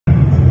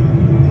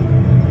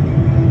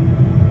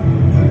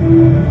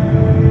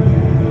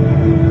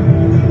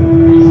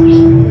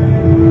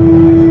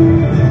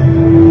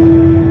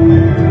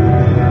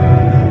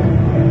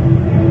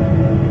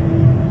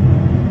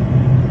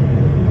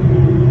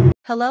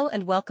Hello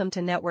and welcome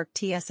to Network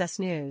TSS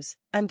News.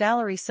 I'm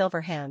Valerie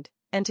Silverhand,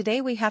 and today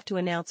we have to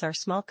announce our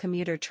small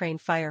commuter train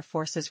fire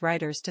forces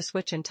riders to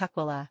switch in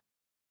Tukwila.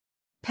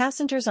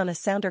 Passengers on a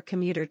Sounder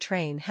commuter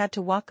train had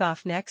to walk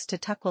off next to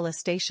Tukwila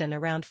Station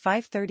around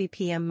 5:30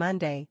 p.m.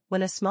 Monday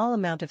when a small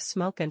amount of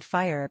smoke and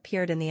fire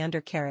appeared in the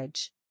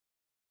undercarriage.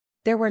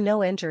 There were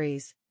no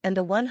injuries, and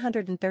the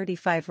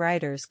 135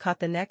 riders caught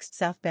the next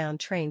southbound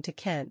train to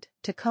Kent,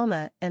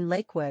 Tacoma, and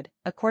Lakewood,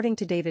 according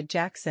to David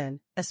Jackson,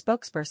 a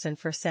spokesperson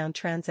for Sound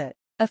Transit.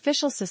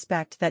 Officials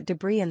suspect that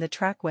debris in the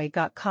trackway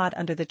got caught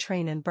under the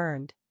train and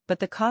burned, but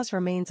the cause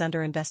remains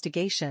under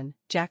investigation,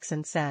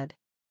 Jackson said.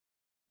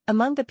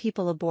 Among the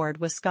people aboard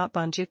was Scott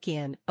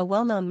Bonjukian, a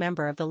well-known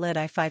member of the Lit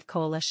I-5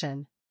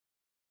 coalition.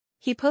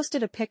 He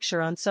posted a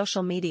picture on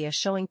social media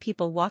showing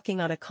people walking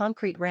on a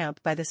concrete ramp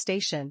by the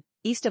station,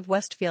 east of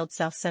Westfield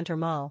South Center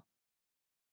Mall,